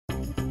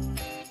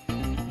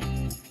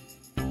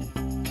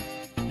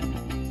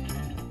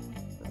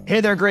Hey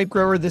there, grape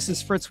grower. This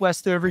is Fritz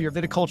Westover, your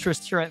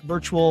viticulturist here at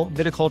Virtual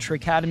Viticulture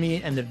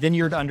Academy and the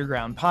Vineyard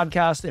Underground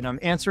podcast. And I'm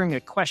answering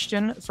a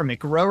question from a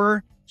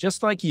grower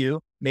just like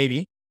you,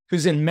 maybe,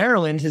 who's in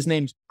Maryland. His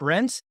name's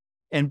Brent.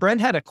 And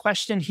Brent had a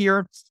question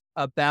here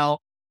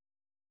about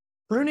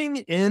pruning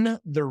in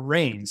the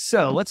rain.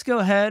 So let's go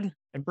ahead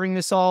and bring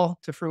this all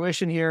to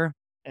fruition here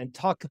and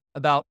talk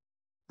about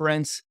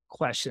Brent's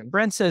question.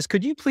 Brent says,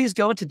 could you please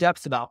go into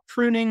depth about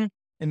pruning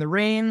in the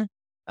rain?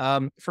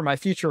 For my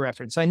future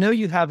reference. I know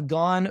you have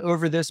gone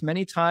over this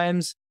many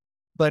times,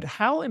 but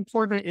how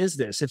important is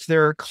this? If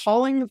they're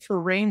calling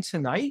for rain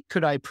tonight,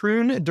 could I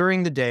prune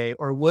during the day,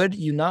 or would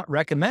you not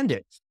recommend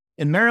it?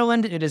 In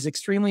Maryland, it is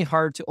extremely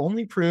hard to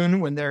only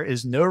prune when there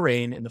is no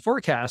rain in the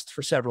forecast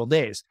for several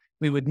days.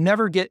 We would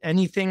never get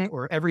anything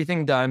or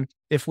everything done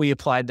if we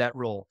applied that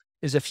rule.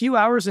 Is a few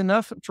hours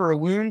enough for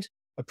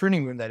a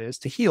pruning wound that is,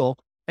 to heal?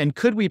 And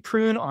could we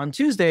prune on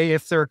Tuesday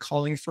if they're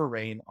calling for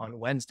rain on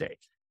Wednesday?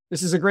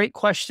 This is a great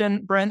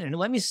question, Brent, and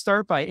let me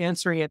start by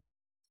answering it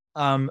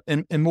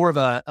in more of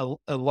a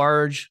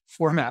large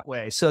format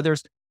way. So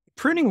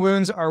pruning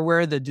wounds are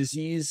where the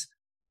disease,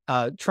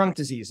 trunk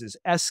diseases,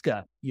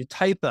 ESCA,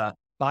 Eutypa,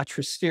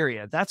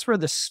 Botrysphaera, that's where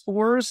the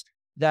spores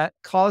that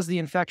cause the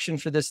infection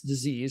for these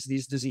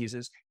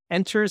diseases,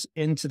 enters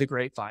into the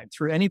grapevine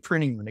through any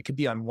pruning wound. It could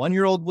be on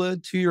 1-year-old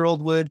wood,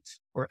 2-year-old wood,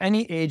 or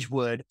any age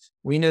wood.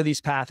 We know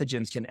these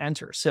pathogens can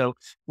enter. So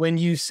when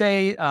you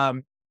say,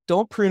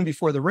 don't prune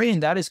before the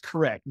rain, that is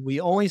correct. We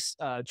always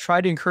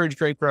try to encourage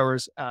grape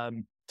growers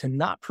to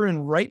not prune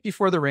right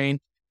before the rain,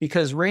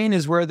 because rain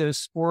is where those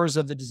spores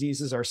of the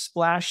diseases are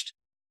splashed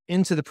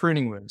into the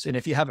pruning wounds. And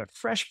if you have a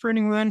fresh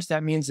pruning wound,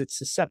 that means it's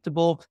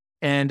susceptible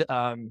and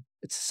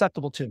it's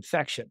susceptible to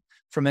infection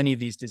from any of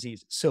these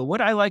diseases. So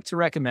what I like to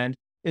recommend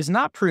is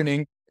not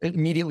pruning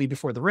immediately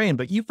before the rain,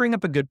 but you bring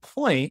up a good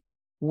point.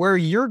 Where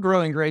you're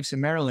growing grapes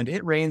in Maryland,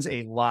 it rains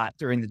a lot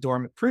during the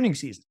dormant pruning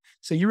season.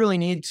 So you really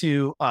need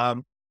to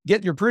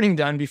get your pruning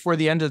done before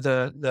the end of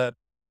the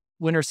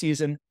winter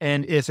season.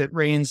 And if it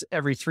rains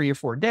every 3 or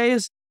 4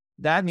 days,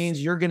 that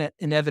means you're going to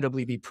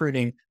inevitably be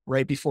pruning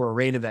right before a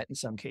rain event in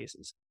some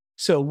cases.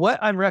 So what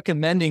I'm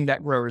recommending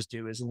that growers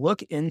do is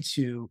look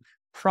into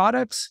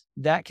products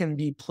that can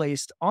be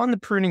placed on the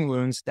pruning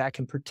wounds that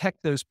can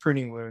protect those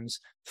pruning wounds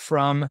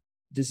from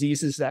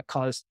diseases that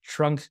cause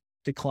trunk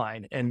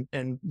decline. And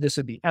this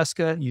would be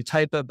ESCA,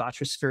 Eutypa,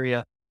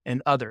 Botrysphaera,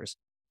 and others.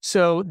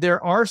 So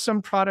there are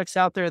some products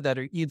out there that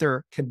are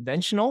either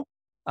conventional.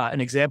 An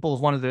example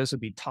of one of those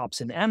would be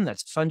Topsin M.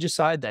 That's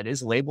fungicide that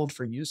is labeled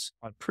for use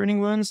on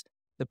pruning wounds.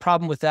 The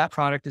problem with that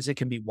product is it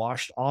can be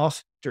washed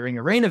off during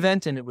a rain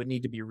event and it would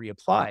need to be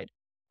reapplied.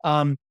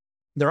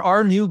 There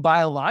are new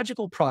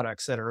biological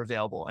products that are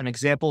available. An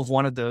example of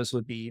one of those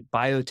would be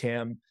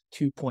Biotam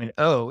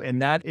 2.0,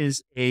 and that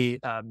is a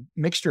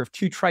mixture of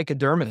 2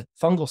 trichoderma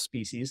fungal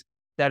species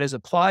that is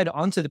applied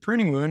onto the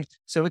pruning wound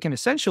so it can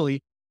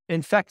essentially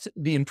infect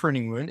the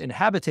pruning wound,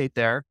 inhabitate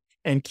there,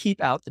 and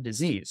keep out the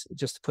disease,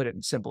 just to put it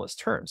in simplest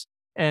terms.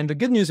 And the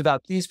good news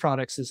about these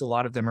products is a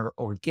lot of them are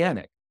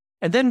organic.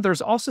 And then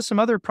there's also some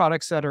other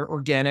products that are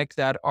organic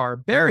that are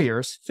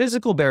barriers,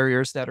 physical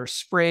barriers that are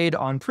sprayed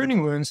on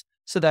pruning wounds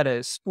so that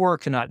a spore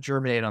cannot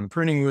germinate on the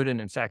pruning wound and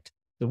infect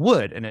the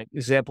wood. And an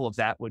example of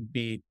that would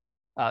be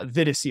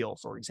Vitiseal,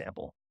 for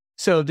example.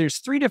 So there's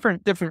 3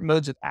 different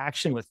modes of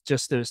action with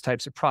just those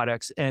types of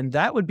products. And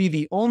that would be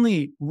the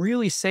only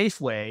really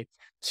safe way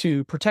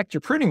to protect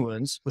your pruning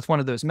wounds with one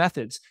of those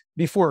methods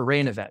before a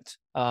rain event.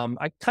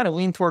 I kind of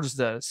lean towards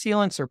the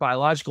sealants or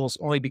biologicals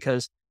only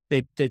because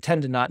they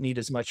tend to not need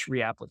as much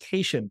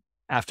reapplication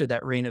after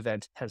that rain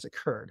event has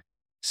occurred.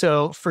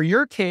 So for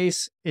your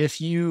case,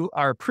 if you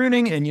are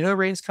pruning and you know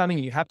rain's coming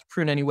and you have to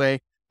prune anyway,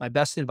 my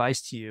best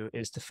advice to you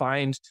is to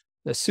find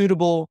the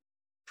suitable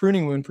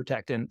pruning wound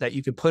protectant that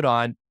you can put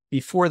on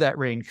before that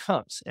rain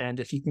comes. And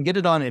if you can get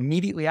it on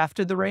immediately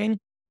after the rain,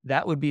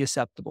 that would be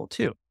acceptable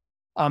too.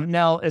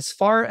 Now, as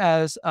far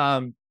as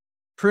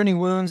pruning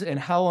wounds and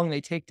how long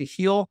they take to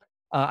heal,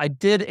 I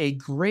did a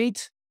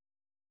great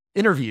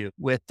interview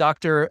with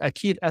Dr.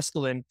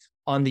 Ep15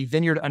 on the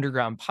Vineyard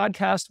Underground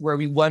podcast, where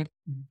we went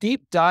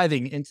deep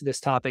diving into this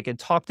topic and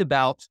talked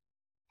about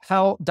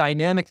how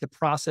dynamic the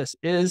process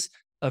is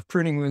of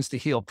pruning wounds to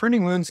heal.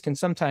 Pruning wounds can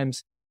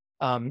sometimes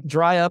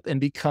dry up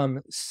and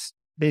become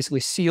basically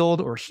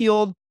sealed or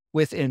healed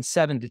within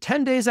 7 to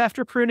 10 days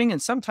after pruning.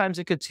 And sometimes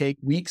it could take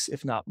weeks,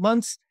 if not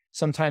months.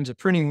 Sometimes a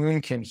pruning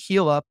wound can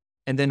heal up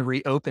and then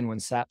reopen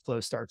when sap flow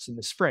starts in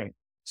the spring.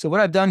 So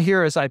what I've done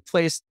here is I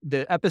placed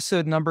the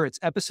episode number. It's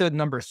episode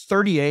number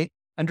 38,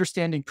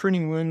 Understanding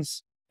Pruning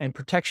Wounds and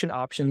Protection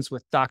Options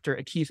with Dr.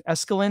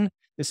 Ep15.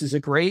 This is a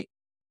great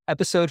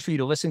episode for you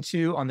to listen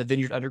to on the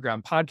Vineyard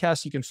Underground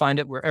podcast. You can find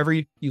it wherever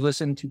you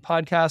listen to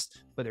podcasts,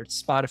 whether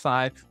it's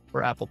Spotify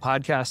or Apple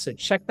Podcasts. So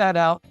check that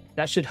out.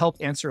 That should help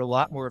answer a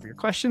lot more of your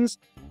questions.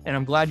 And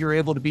I'm glad you're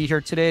able to be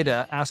here today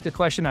to ask a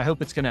question. I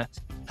hope it's going to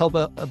help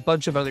a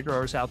bunch of other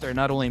growers out there,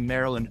 not only in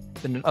Maryland,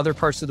 but in other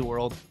parts of the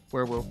world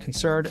where we're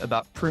concerned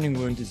about pruning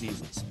wound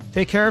diseases.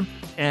 Take care,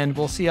 and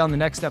we'll see you on the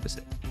next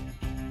episode.